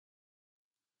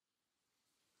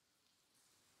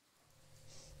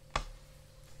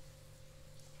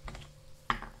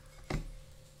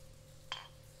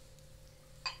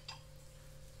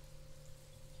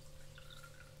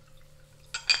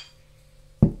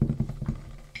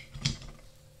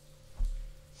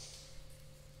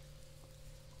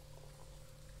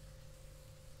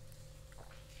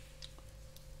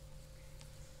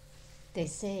They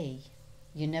say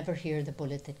you never hear the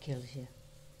bullet that kills you.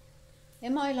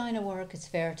 In my line of work, it's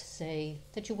fair to say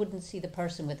that you wouldn't see the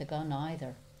person with the gun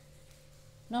either.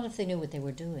 Not if they knew what they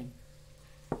were doing.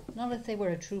 Not if they were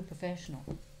a true professional.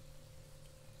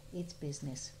 It's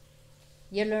business.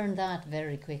 You learn that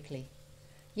very quickly.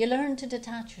 You learn to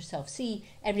detach yourself. See,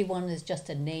 everyone is just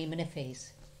a name and a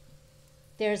face.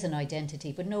 There's an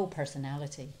identity, but no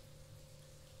personality.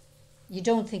 You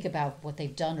don't think about what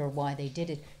they've done or why they did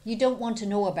it. You don't want to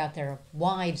know about their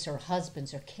wives or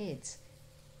husbands or kids.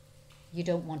 You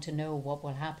don't want to know what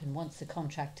will happen once the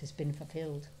contract has been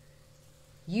fulfilled.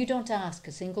 You don't ask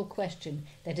a single question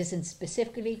that isn't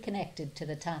specifically connected to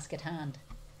the task at hand.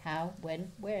 How,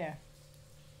 when, where.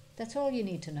 That's all you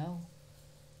need to know.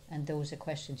 And those are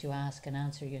questions you ask and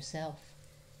answer yourself.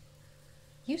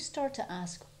 You start to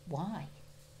ask why.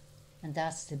 And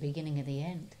that's the beginning of the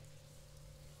end.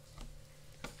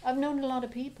 I've known a lot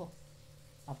of people.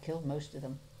 I've killed most of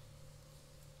them.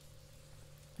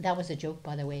 That was a joke,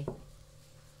 by the way.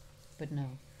 But no,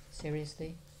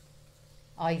 seriously.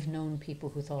 I've known people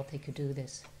who thought they could do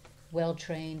this.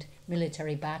 Well-trained,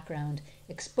 military background,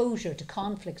 exposure to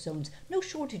conflict zones, no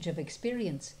shortage of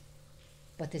experience.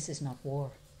 But this is not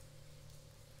war.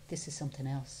 This is something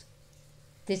else.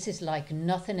 This is like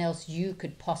nothing else you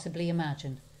could possibly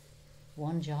imagine.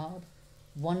 One job,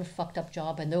 one fucked up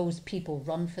job, and those people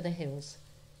run for the hills.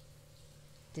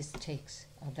 This takes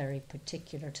a very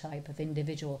particular type of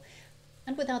individual,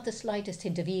 and without the slightest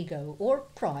hint of ego or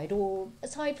pride, or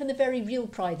aside from the very real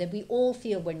pride that we all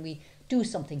feel when we do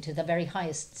something to the very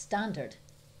highest standard,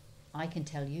 I can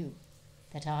tell you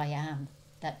that I am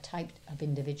that type of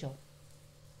individual.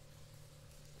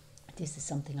 This is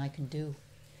something I can do.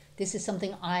 This is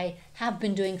something I have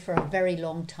been doing for a very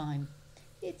long time.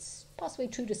 It's possibly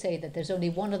true to say that there's only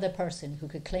one other person who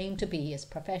could claim to be as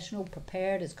professional,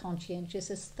 prepared, as conscientious,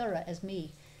 as thorough as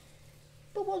me.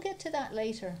 But we'll get to that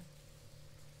later.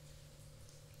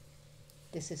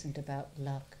 This isn't about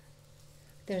luck.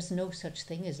 There's no such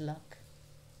thing as luck.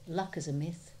 Luck is a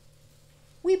myth.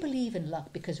 We believe in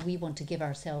luck because we want to give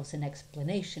ourselves an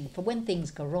explanation for when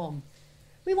things go wrong.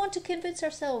 We want to convince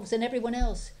ourselves and everyone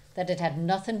else that it had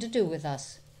nothing to do with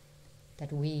us,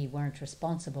 that we weren't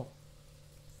responsible.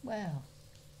 Well,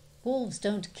 wolves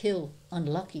don't kill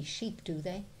unlucky sheep, do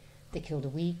they? They kill the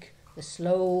weak, the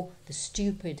slow, the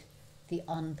stupid, the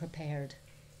unprepared.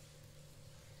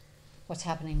 What's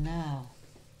happening now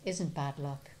isn't bad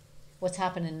luck. What's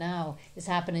happening now is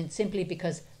happening simply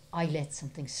because I let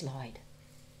something slide.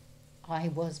 I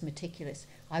was meticulous.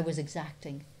 I was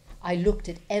exacting. I looked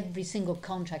at every single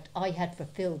contract I had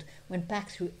fulfilled, went back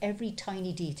through every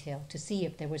tiny detail to see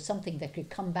if there was something that could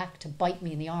come back to bite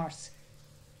me in the arse.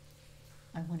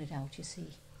 I wanted out, you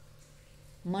see.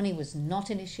 Money was not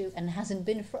an issue and hasn't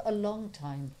been for a long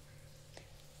time.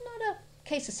 Not a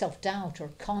case of self-doubt or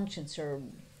conscience or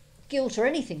guilt or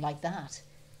anything like that.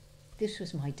 This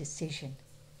was my decision.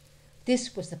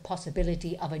 This was the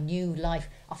possibility of a new life,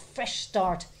 a fresh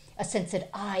start, a sense that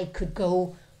I could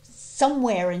go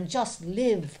somewhere and just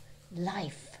live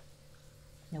life.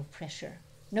 No pressure,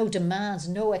 no demands,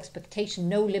 no expectation,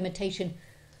 no limitation,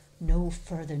 no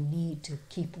further need to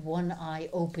keep one eye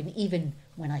open even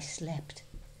when I slept.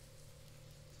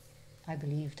 I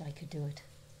believed I could do it.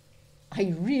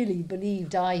 I really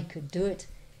believed I could do it.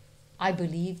 I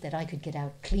believed that I could get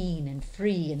out clean and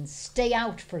free and stay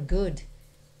out for good.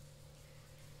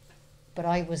 But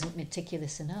I wasn't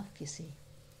meticulous enough, you see.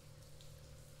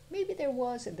 Maybe there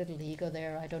was a little ego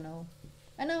there, I don't know.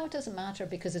 And now it doesn't matter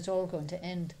because it's all going to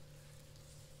end.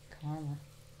 Karma,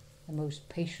 the most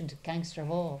patient gangster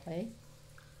of all, eh?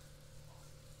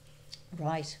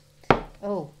 Right.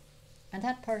 Oh, and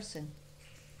that person,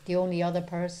 the only other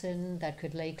person that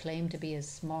could lay claim to be as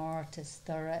smart, as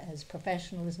thorough, as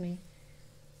professional as me,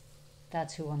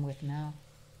 that's who I'm with now.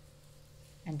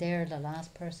 And they're the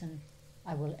last person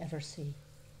I will ever see.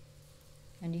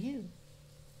 And you?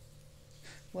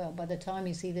 Well, by the time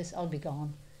you see this, I'll be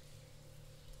gone.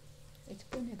 It's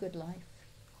been a good life.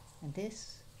 And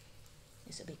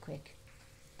this'll be quick,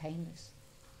 painless.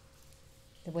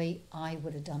 The way I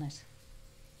would have done it.